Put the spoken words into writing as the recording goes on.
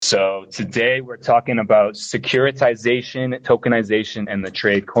So today we're talking about securitization, tokenization, and the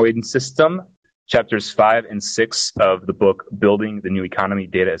Tradecoin system, chapters 5 and 6 of the book, Building the New Economy,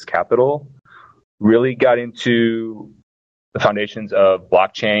 Data as Capital. Really got into the foundations of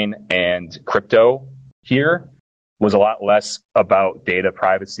blockchain and crypto here. Was a lot less about data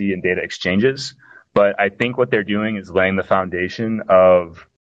privacy and data exchanges. But I think what they're doing is laying the foundation of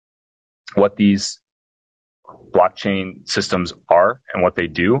what these blockchain systems are and what they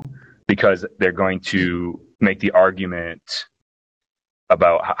do, because they're going to make the argument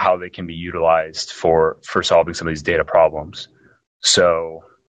about how they can be utilized for solving some of these data problems. So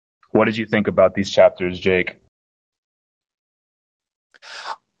what did you think about these chapters, Jake?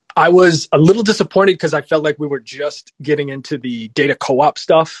 I was a little disappointed because I felt like we were just getting into the data co-op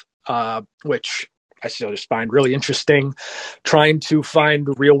stuff, which I still just find really interesting, trying to find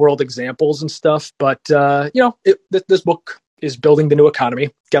real world examples and stuff. But, this book is Building the New Economy,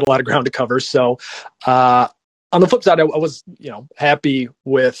 got a lot of ground to cover. So on the flip side, I was, happy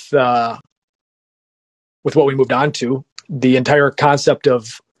with what we moved on to. The entire concept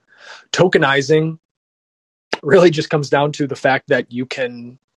of tokenizing really just comes down to the fact that you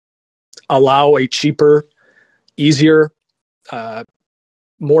can allow a cheaper, easier,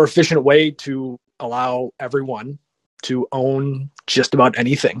 more efficient way to allow everyone to own just about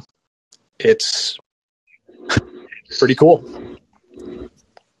anything. It's pretty cool.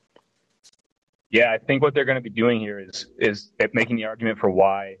 Yeah, I think what they're going to be doing here is making the argument for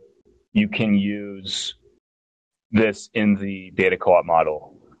why you can use this in the data co-op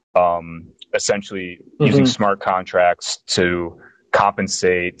model. Essentially using smart contracts to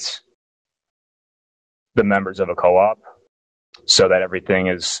compensate the members of a co-op so that everything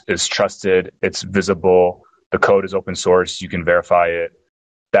is trusted, it's visible, the code is open source, you can verify it.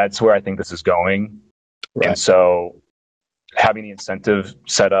 That's where I think this is going. Right. And so having the incentive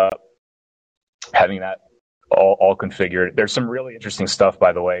set up, having that all configured. There's some really interesting stuff,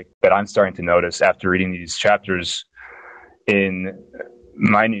 by the way, that I'm starting to notice after reading these chapters in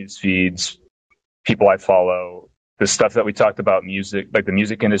my news feeds, people I follow, the stuff that we talked about, music, like the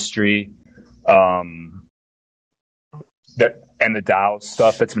music industry, and the DAO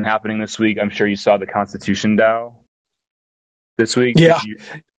stuff that's been happening this week. I'm sure you saw the Constitution DAO this week. Yeah,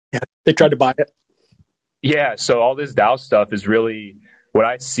 they tried to buy it. Yeah, so all this DAO stuff is really what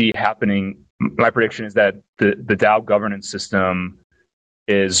I see happening. My prediction is that the DAO governance system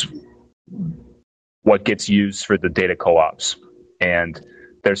is what gets used for the data co-ops. And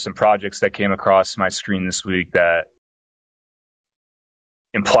there's some projects that came across my screen this week that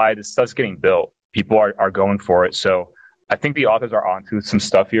imply this stuff's getting built. People are going for it. So I think the authors are onto some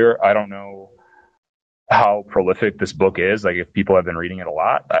stuff here. I don't know how prolific this book is. Like if people have been reading it a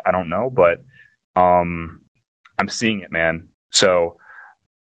lot, I don't know, but I'm seeing it, man. So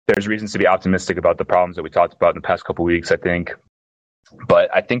there's reasons to be optimistic about the problems that we talked about in the past couple of weeks, I think.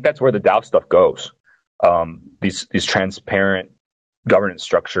 But I think that's where the DAO stuff goes. These transparent governance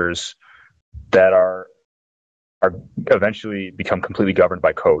structures that are eventually become completely governed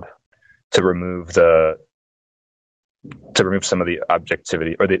by code to remove some of the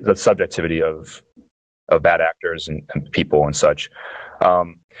objectivity or the subjectivity of bad actors and people and such.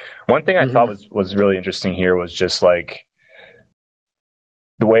 One thing I thought was really interesting here was just like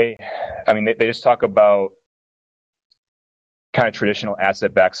the way, I mean, they just talk about kind of traditional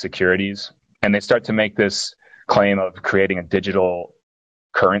asset-backed securities, and they start to make this claim of creating a digital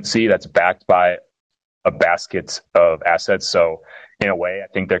currency that's backed by a basket of assets. So in a way, I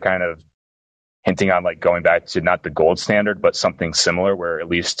think they're kind of hinting on like going back to not the gold standard, but something similar where at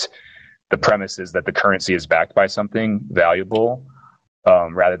least the premise is that the currency is backed by something valuable,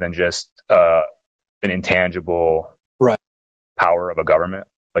 rather than just an intangible power of a government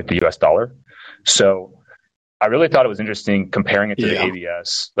like the US dollar. So I really thought it was interesting comparing it to the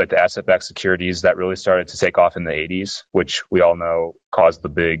ABS, like the asset-backed securities that really started to take off in the 80s, which we all know caused the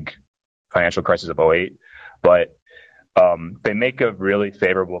big financial crisis of 2008. But they make a really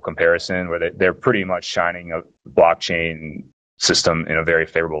favorable comparison where they're pretty much shining a blockchain system in a very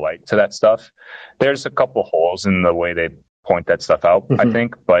favorable light to that stuff. There's a couple holes in the way they point that stuff out, I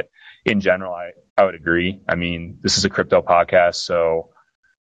think. But in general, I would agree. I mean, this is a crypto podcast, so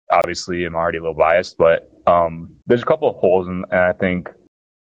obviously I'm already a little biased, but there's a couple of holes, and I think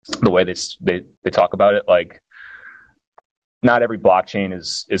the way they talk about it, like not every blockchain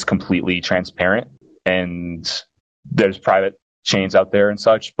is completely transparent, and there's private chains out there and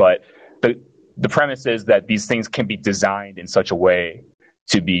such, but the premise is that these things can be designed in such a way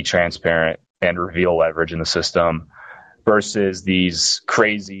to be transparent and reveal leverage in the system versus these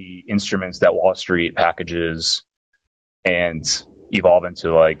crazy instruments that Wall Street packages and evolve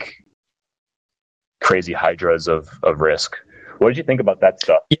into like crazy hydras of risk. What did you think about that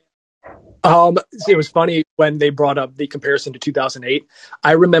stuff? It was funny when they brought up the comparison to 2008.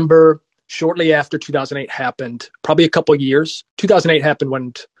 I remember shortly after 2008 happened, probably a couple of years. 2008 happened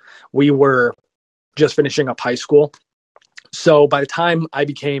when we were just finishing up high school. So by the time I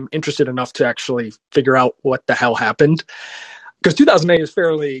became interested enough to actually figure out what the hell happened, because 2008 is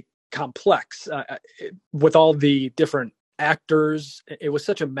fairly complex with all the different actors. It was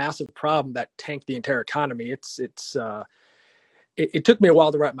such a massive problem that tanked the entire economy. It took me a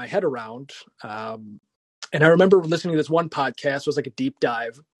while to wrap my head around. And I remember listening to this one podcast, it was like a deep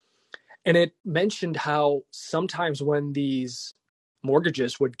dive, and it mentioned how sometimes when these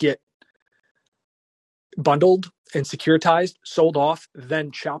mortgages would get bundled and securitized, sold off,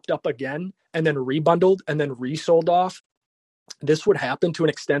 then chopped up again, and then rebundled and then resold off, this would happen to an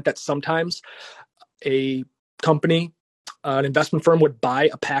extent that sometimes a company, an investment firm would buy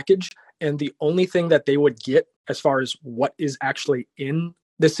a package, and the only thing that they would get as far as what is actually in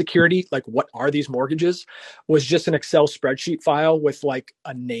the security, like what are these mortgages, was just an Excel spreadsheet file with like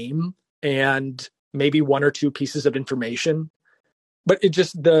a name and maybe one or two pieces of information. But it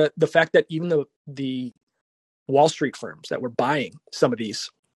just the fact that even the Wall Street firms that were buying some of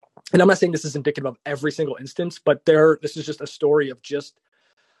these, and I'm not saying this is indicative of every single instance, but this is just a story of just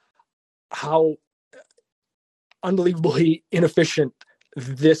how unbelievably inefficient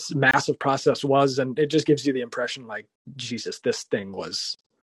this massive process was. And it just gives you the impression like, Jesus, this thing was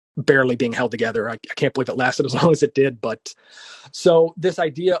barely being held together. I can't believe it lasted as long as it did. But so this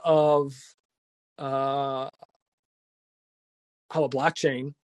idea of how a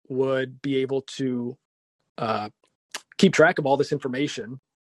blockchain would be able to keep track of all this information,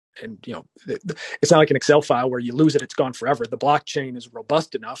 and it's not like an Excel file where you lose it, it's gone forever. The blockchain is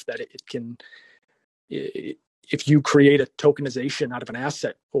robust enough that it can, if you create a tokenization out of an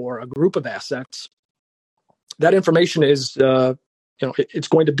asset or a group of assets, that information is it's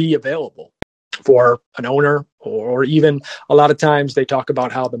going to be available for an owner, or even a lot of times they talk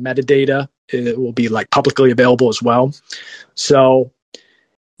about how the metadata will be like publicly available as well. So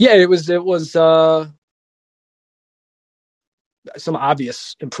yeah, it was some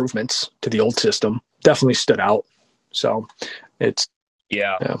obvious improvements to the old system. Definitely stood out. So it's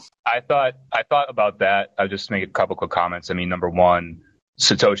yeah. I thought about that. I'll just make a couple quick comments. I mean, number one,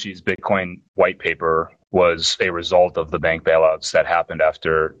 Satoshi's Bitcoin white paper was a result of the bank bailouts that happened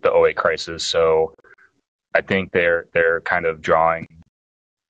after the '08 crisis. So I think they're kind of drawing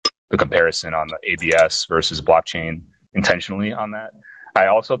the comparison on the ABS versus blockchain intentionally on that. I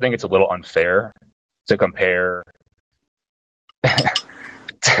also think it's a little unfair to compare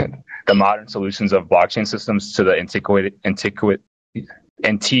the modern solutions of blockchain systems to the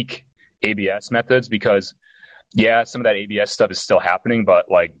antique ABS methods, because yeah, some of that ABS stuff is still happening, but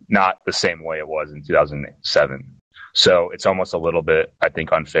like not the same way it was in 2007. So it's almost a little bit, I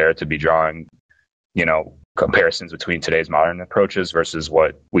think, unfair to be drawing, comparisons between today's modern approaches versus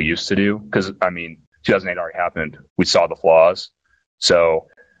what we used to do. Because I mean, 2008 already happened. We saw the flaws. So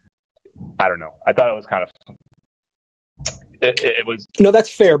I don't know. I thought it was kind of it was. No, that's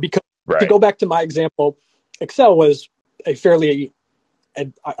fair, because right. To go back to my example, Excel was a fairly,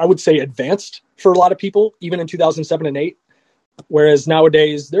 I would say, advanced for a lot of people, even in 2007 and 8. Whereas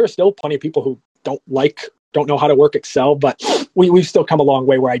nowadays, there are still plenty of people who don't know how to work Excel, but we've still come a long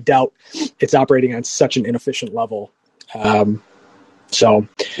way, where I doubt it's operating on such an inefficient level. So.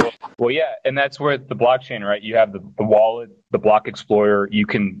 Well, yeah, and that's where the blockchain, right? You have the wallet, the block explorer.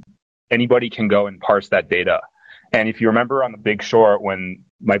 Anybody can go and parse that data. And if you remember on The Big Short, when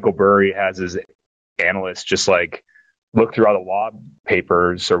Michael Burry has his analysts just like look through all the law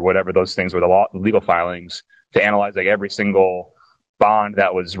papers or whatever those things were, the legal filings, to analyze like every single bond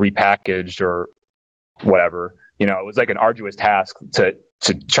that was repackaged or whatever, it was like an arduous task to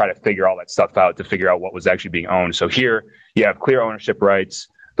try to figure all that stuff out, to figure out what was actually being owned. So here you have clear ownership rights.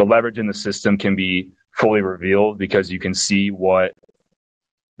 The leverage in the system can be fully revealed because you can see what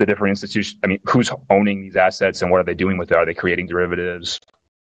the different institutions, who's owning these assets and what are they doing with it? Are they creating derivatives?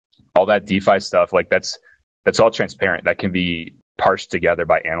 All that DeFi stuff, like that's all transparent. That can be parsed together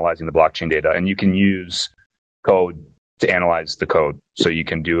by analyzing the blockchain data. And you can use code to analyze the code. So you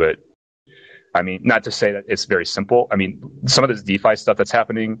can do it. Not to say that it's very simple. Some of this DeFi stuff that's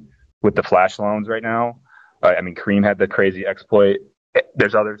happening with the flash loans right now, Kareem had the crazy exploit.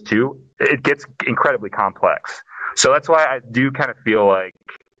 There's others too. It gets incredibly complex. So that's why I do kind of feel like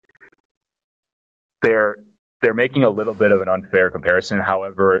they're making a little bit of an unfair comparison.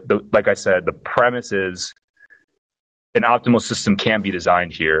 However, like I said, the premise is an optimal system can be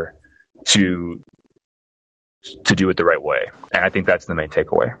designed here to to do it the right way. And I think that's the main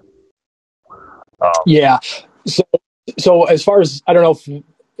takeaway. Yeah. So as far as, I don't know if,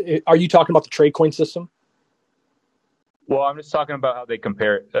 are you talking about the Tradecoin system? Well, I'm just talking about how they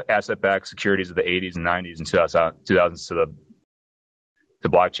compare asset-backed securities of the 80s and 90s and 2000s to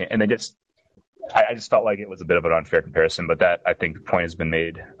blockchain. And I just felt like it was a bit of an unfair comparison, but that, I think the point has been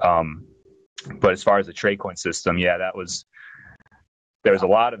made. But as far as the Tradecoin system, yeah, there was a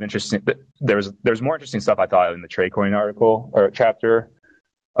lot of interesting, there's more interesting stuff I thought in the Tradecoin article or chapter.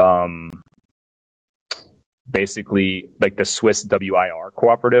 Basically, like the Swiss WIR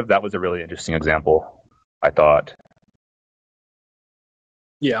cooperative, that was a really interesting example, I thought.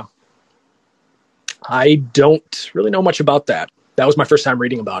 Yeah. I don't really know much about that. That was my first time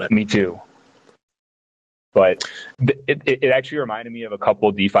reading about it. Me too. But it actually reminded me of a couple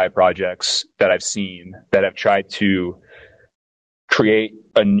of DeFi projects that I've seen that have tried to create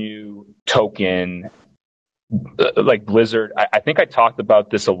a new token, like Blizzard. I think I talked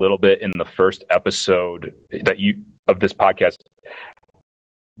about this a little bit in the first episode of this podcast.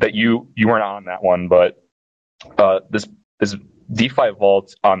 That you weren't on that one, but this DeFi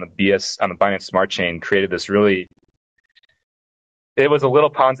vault on the Binance Smart Chain created this really. It was a little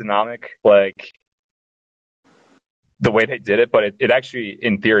Ponzi-nomic, like the way they did it, but it actually,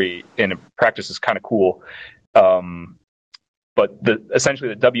 in theory, and in practice, is kind of cool. But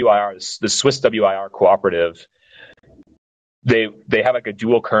essentially the WIR, the Swiss WIR cooperative, they have like a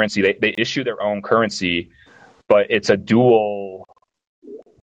dual currency. They issue their own currency, but it's a dual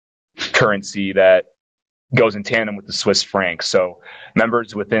currency that goes in tandem with the Swiss franc. So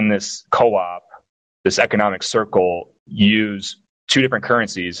members within this co-op, this economic circle, use two different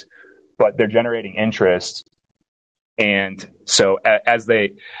currencies, but they're generating interest. And so as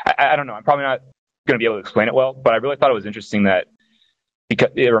I don't know, I'm probably not going to be able to explain it well, but I really thought it was interesting that because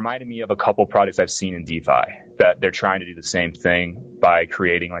it reminded me of a couple projects I've seen in DeFi that they're trying to do the same thing by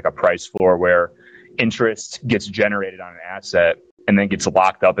creating like a price floor where interest gets generated on an asset and then gets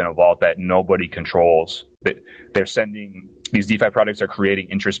locked up in a vault that nobody controls. These DeFi projects are creating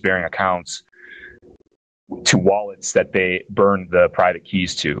interest-bearing accounts to wallets that they burn the private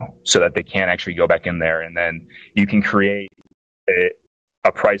keys to so that they can't actually go back in there. And then you can create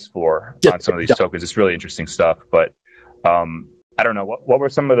a price floor on some of these tokens. It's really interesting stuff. But I don't know. What were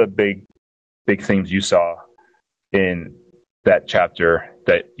some of the big themes you saw in that chapter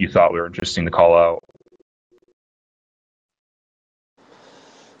that you thought were interesting to call out?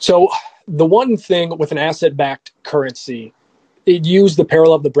 So the one thing with an asset-backed currency, it used the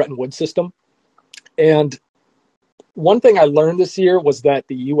parallel of the Bretton Woods system. And one thing I learned this year was that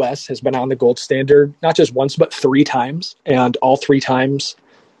the U.S. has been on the gold standard, not just once, but 3 times. And all 3 times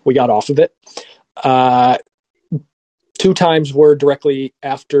we got off of it. 2 times were directly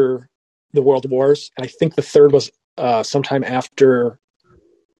after the World Wars. And I think the third was sometime after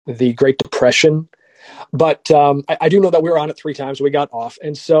the Great Depression. But I do know that we were on it 3 times. We got off.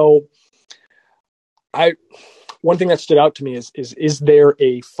 And so one thing that stood out to me is there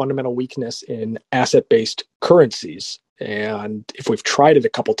a fundamental weakness in asset-based currencies? And if we've tried it a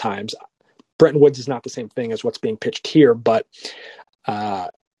couple times, Bretton Woods is not the same thing as what's being pitched here, but I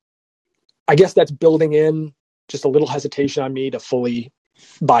guess that's building in just a little hesitation on me to fully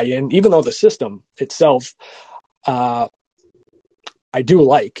buy in, even though the system itself I do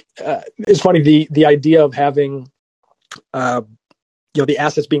like. It's funny, the idea of having the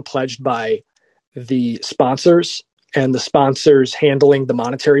assets being pledged by the sponsors and the sponsors handling the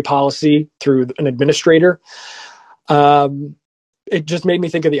monetary policy through an administrator. It just made me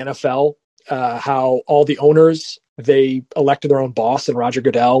think of the NFL, how all the owners, they elected their own boss and Roger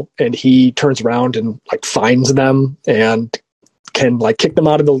Goodell, and he turns around and like fines them and can like kick them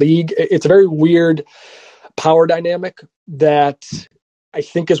out of the league. It's a very weird power dynamic that I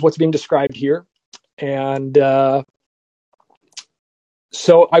think is what's being described here. And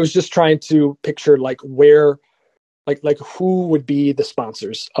so I was just trying to picture like where, like who would be the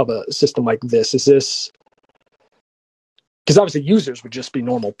sponsors of a system like this? Is this, because obviously users would just be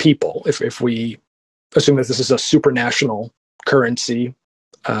normal people if we assume that this is a supranational currency.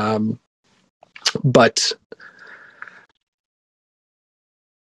 But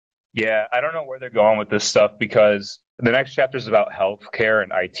yeah, I don't know where they're going with this stuff because the next chapter is about healthcare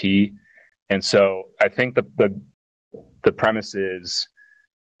and IT. And so I think the premise is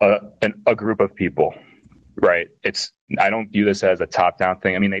a group of people, right? I don't view this as a top-down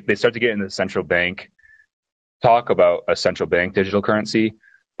thing. I mean, they start to get into the central bank talk about a central bank digital currency,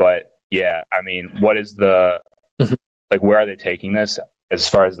 but yeah, I mean, what is like, where are they taking this as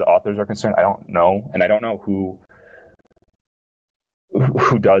far as the authors are concerned? I don't know. And I don't know who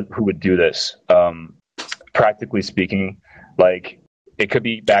would do this. practically speaking, like it could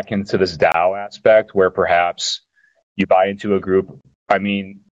be back into this DAO aspect where perhaps you buy into a group. I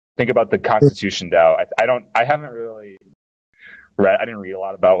mean, think about the Constitution DAO. I haven't really read. I didn't read a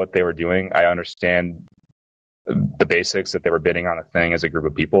lot about what they were doing. I understand the basics that they were bidding on a thing as a group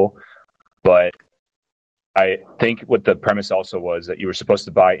of people, but I think what the premise also was that you were supposed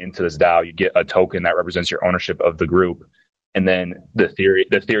to buy into this DAO. You get a token that represents your ownership of the group, and then the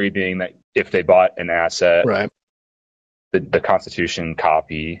theory being that if they bought an asset, Right. the Constitution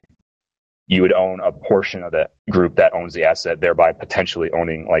copy, you would own a portion of that group that owns the asset, thereby potentially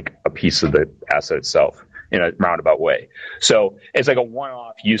owning like a piece of the asset itself in a roundabout way. So it's like a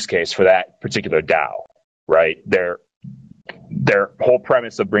one-off use case for that particular DAO, right? Their whole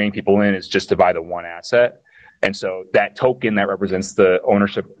premise of bringing people in is just to buy the one asset. And so that token that represents the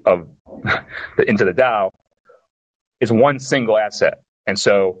ownership of into the DAO is one single asset. And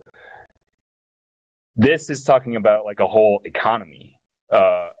so this is talking about like a whole economy.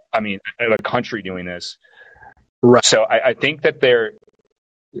 I mean, a country doing this. Right. So I think that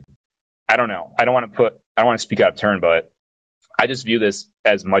I don't know. I don't want to speak out of turn, but I just view this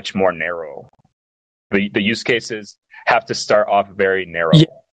as much more narrow. The use cases have to start off very narrow,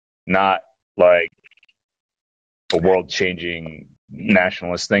 not like a world-changing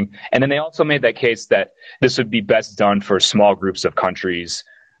nationalist thing. And then they also made that case that this would be best done for small groups of countries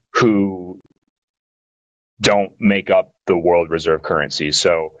who don't make up the world reserve currency.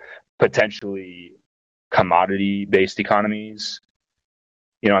 So potentially commodity-based economies.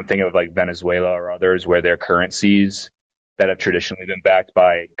 You know, I'm thinking of like Venezuela or others where their currencies that have traditionally been backed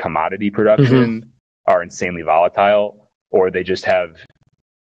by commodity production are insanely volatile, or they just have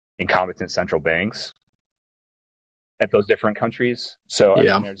incompetent central banks at those different countries. So I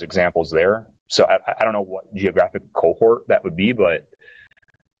mean, there's examples there. So I don't know what geographic cohort that would be, but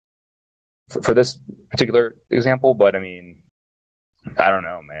for this particular example, but I mean, I don't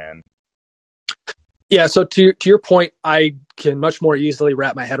know, man. Yeah, so to your point, I can much more easily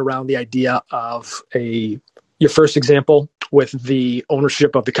wrap my head around the idea of your first example with the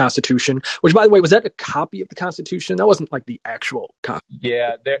ownership of the Constitution, which, by the way, was that a copy of the Constitution? That wasn't like the actual copy.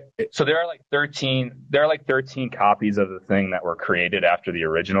 Yeah, there are like 13 copies of the thing that were created after the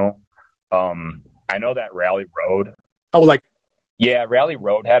original. I know that Rally Road. Oh, like yeah, Rally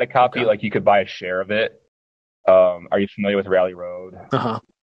Road had a copy. Okay. Like you could buy a share of it. Are you familiar with Rally Road?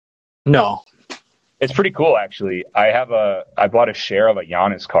 No. It's pretty cool, actually. I bought a share of a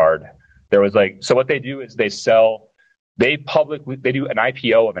Giannis card. There was like, so what they do is they do an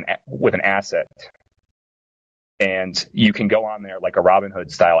IPO with an asset, and you can go on there like a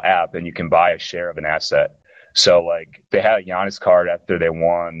Robinhood style app, and you can buy a share of an asset. So like they had a Giannis card after they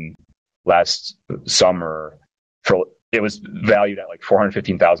won last summer it was valued at like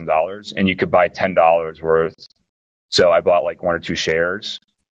 $415,000, and you could buy $10 worth. So I bought like one or two shares.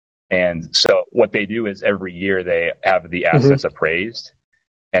 And so what they do is every year they have the assets appraised.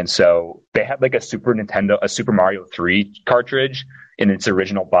 And so they had like a Super Mario 3 cartridge in its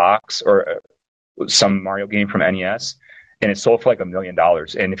original box, or some Mario game from NES, and it sold for like $1 million.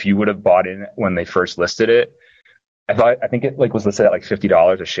 And if you would have bought in when they first listed it, I think it like was listed at like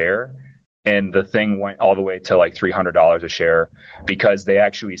 $50 a share, and the thing went all the way to like $300 a share because they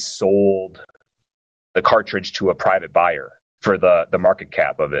actually sold the cartridge to a private buyer for the market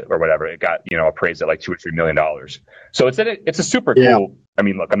cap of it or whatever. It got, appraised at like $2 or $3 million. So it's a super cool. I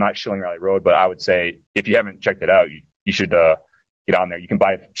mean, look, I'm not shilling Rally Road, but I would say if you haven't checked it out, you should get on there. You can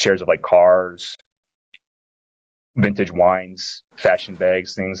buy shares of like cars, vintage wines, fashion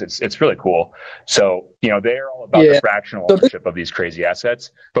bags, things. It's really cool. So, they're all about the fractional ownership of these crazy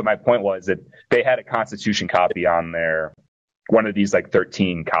assets. But my point was that they had a Constitution copy on there, one of these like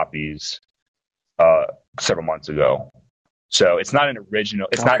 13 copies several months ago. So it's not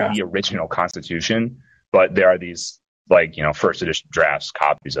not the original Constitution, but there are these like, first edition drafts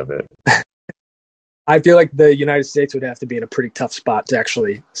copies of it. I feel like the United States would have to be in a pretty tough spot to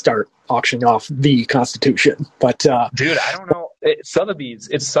actually start auctioning off the Constitution. But dude, I don't know. Sotheby's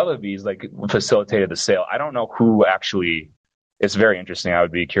like facilitated the sale. I don't know who actually. It's very interesting. I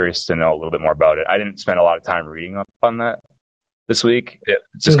would be curious to know a little bit more about it. I didn't spend a lot of time reading up on that this week.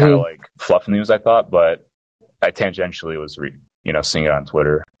 It's just kind of like fluff news, I thought, but I tangentially was seeing it on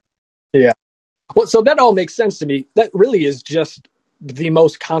Twitter. Yeah. Well, so that all makes sense to me. That really is just the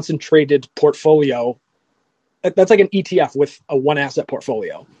most concentrated portfolio. That's like an ETF with a one asset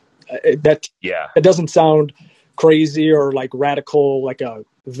portfolio. It doesn't sound crazy or like radical, like a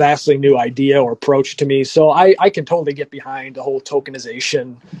vastly new idea or approach to me. So I can totally get behind the whole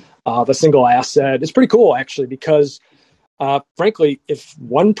tokenization of a single asset. It's pretty cool, actually, because frankly, if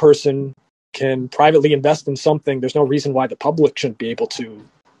one person can privately invest in something, there's no reason why the public shouldn't be able to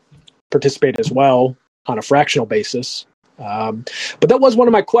participate as well on a fractional basis. But that was one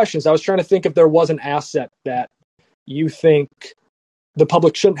of my questions. I was trying to think if there was an asset that you think the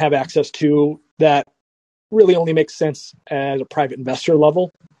public shouldn't have access to that really only makes sense at a private investor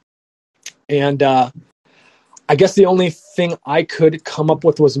level. And I guess the only thing I could come up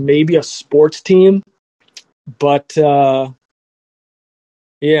with was maybe a sports team. But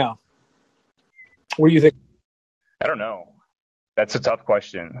yeah. What do you think? I don't know. That's a tough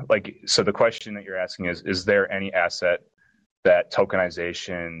question. Like, so the question that you're asking is there any asset that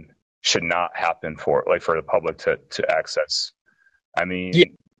tokenization should not happen for, like for the public to access? I mean,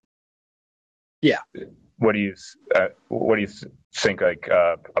 yeah. What do you think? Like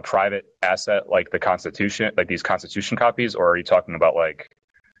a private asset, like the Constitution, like these Constitution copies, or are you talking about like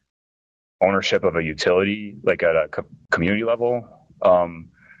ownership of a utility, like at a community level?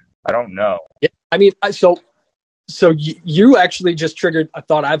 I don't know. Yeah. I mean, so you actually just triggered a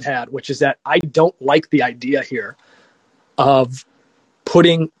thought I've had, which is that I don't like the idea here of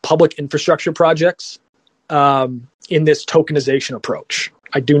putting public infrastructure projects in this tokenization approach.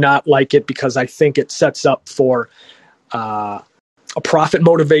 I do not like it because I think it sets up for a profit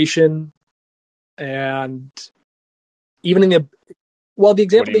motivation. And even in the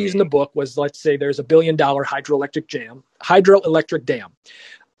example they used in the book was, let's say there's $1 billion hydroelectric dam.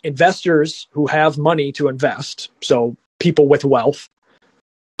 Investors who have money to invest, so people with wealth,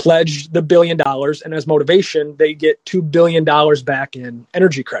 pledge the $1 billion, and as motivation, they get $2 billion back in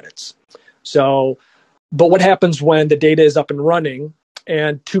energy credits. So, but what happens when the data is up and running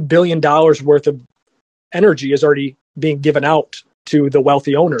and $2 billion worth of energy is already being given out to the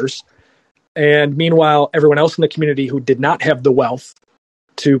wealthy owners? And meanwhile, everyone else in the community who did not have the wealth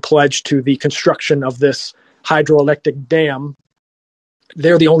to pledge to the construction of this hydroelectric dam,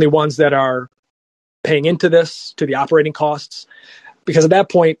 they're the only ones that are paying into this, to the operating costs. Because at that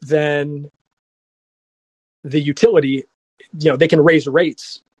point, then the utility, they can raise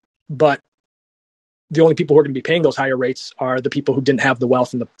rates, but the only people who are going to be paying those higher rates are the people who didn't have the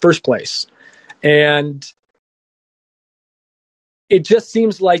wealth in the first place. And it just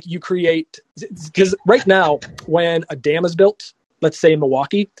seems like you create, because right now, when a dam is built, let's say in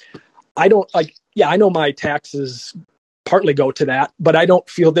Milwaukee, I know my taxes partly go to that, but I don't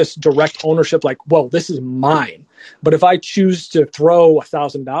feel this direct ownership like, well, this is mine. But if I choose to throw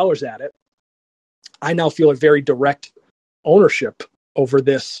 $1,000 at it, I now feel a very direct ownership over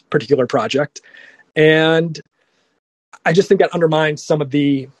this particular project. And I just think that undermines some of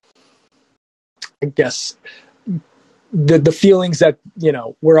the, I guess, the feelings that,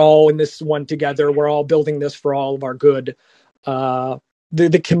 we're all in this one together. We're all building this for all of our good.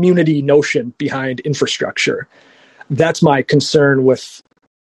 The community notion behind infrastructure. That's my concern with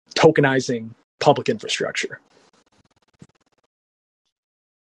tokenizing public infrastructure.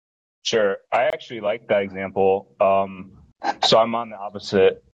 Sure. I actually like that example. So I'm on the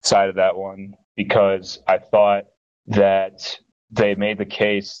opposite side of that one because I thought that they made the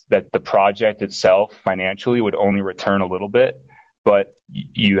case that the project itself financially would only return a little bit, but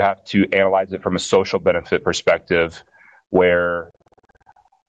you have to analyze it from a social benefit perspective where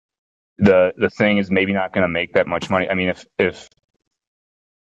the thing is maybe not going to make that much money. I mean, if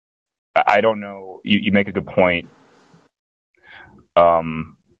I don't know, you make a good point.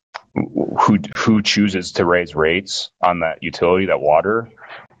 Who chooses to raise rates on that utility, that water,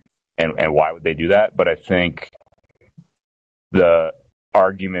 and why would they do that? But I think the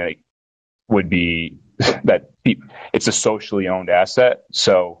argument would be that it's a socially owned asset,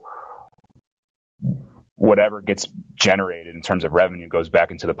 so whatever gets generated in terms of revenue goes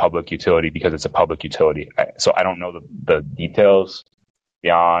back into the public utility because it's a public utility. So I don't know the details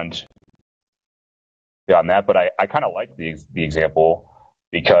beyond that, but I kind of like the example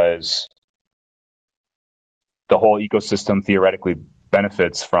because the whole ecosystem theoretically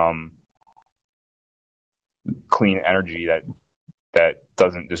benefits from clean energy that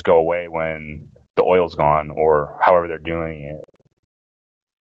doesn't just go away when the oil's gone or however they're doing it.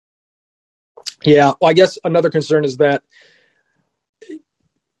 Yeah, well, I guess another concern is that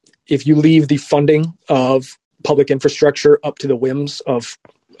if you leave the funding of public infrastructure up to the whims of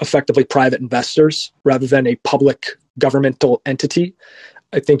effectively private investors rather than a public governmental entity,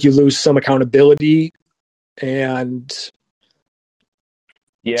 I think you lose some accountability. And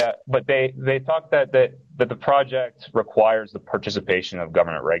yeah, but they thought that the project requires the participation of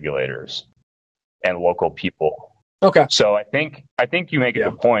government regulators and local people. Okay. So I think you make a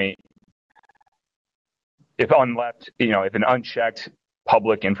good point. If an unchecked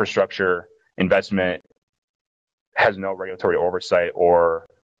public infrastructure investment has no regulatory oversight or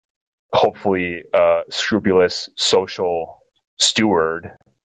hopefully scrupulous social steward,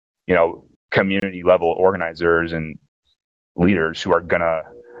 community level organizers and leaders who are gonna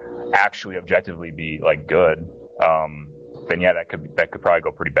actually objectively be like good, then yeah, that could probably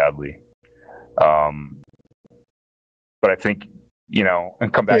go pretty badly. But I think,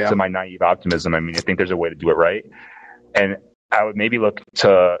 and come back to my naive optimism. I mean, I think there's a way to do it right, and I would maybe look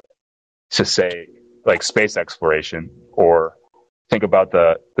to say like space exploration, or think about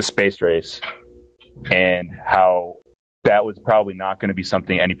the space race and how that was probably not going to be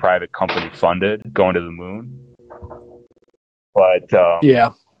something any private company funded, going to the moon. But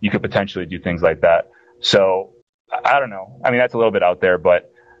you could potentially do things like that. So I don't know. I mean, that's a little bit out there,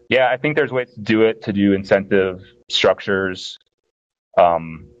 but yeah, I think there's ways to do it, to do incentive structures.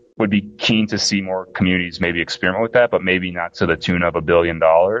 Would be keen to see more communities maybe experiment with that, but maybe not to the tune of $1 billion,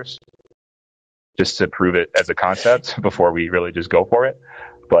 just to prove it as a concept before we really just go for it.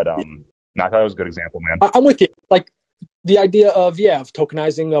 But I thought it was a good example, man. I'm with you. Like the idea of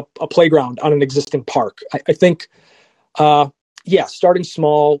tokenizing a playground on an existing park. I think, starting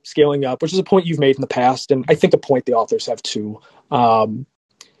small, scaling up, which is a point you've made in the past, and I think a point the authors have too.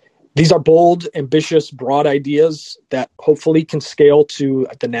 These are bold, ambitious, broad ideas that hopefully can scale to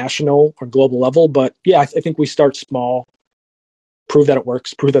the national or global level. But I think we start small, prove that it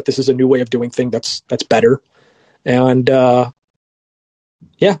works, prove that this is a new way of doing things that's better, and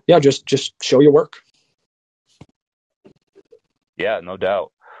just show your work. Yeah, no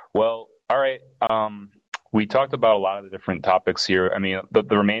doubt. Well, all right. We talked about a lot of the different topics here. I mean,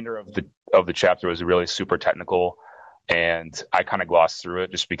 the remainder of the chapter was really super technical, and I kind of glossed through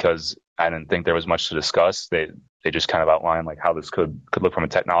it just because I didn't think there was much to discuss. They just kind of outlined like how this could look from a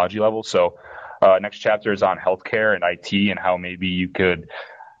technology level. So next chapter is on healthcare and IT, and how maybe you could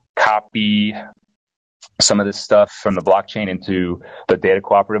copy some of this stuff from the blockchain into the data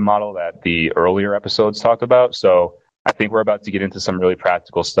cooperative model that the earlier episodes talked about. So I think we're about to get into some really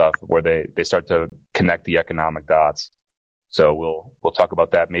practical stuff where they start to connect the economic dots. So we'll talk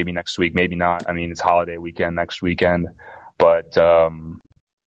about that maybe next week, maybe not. I mean, it's holiday weekend next weekend, but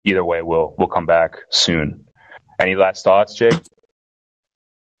either way, we'll come back soon. Any last thoughts, Jake?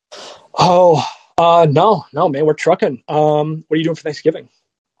 Oh, no, man, we're trucking. What are you doing for Thanksgiving?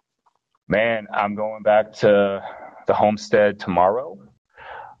 Man, I'm going back to the homestead tomorrow.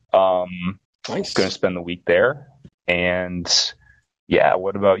 Nice. Going to spend the week there. And yeah,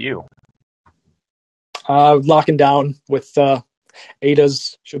 what about you? Locking down with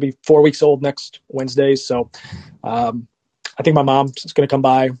Ada's. She'll be 4 weeks old next Wednesday. So I think my mom's going to come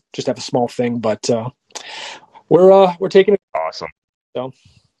by, just have a small thing, but we're taking it. Awesome. So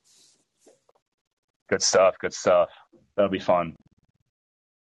good stuff. That'll be fun.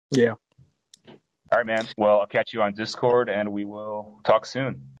 Yeah. All right, man. Well, I'll catch you on Discord, and we will talk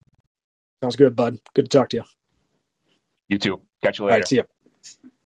soon. Sounds good, bud. Good to talk to you. You too. Catch you later. All right, see ya.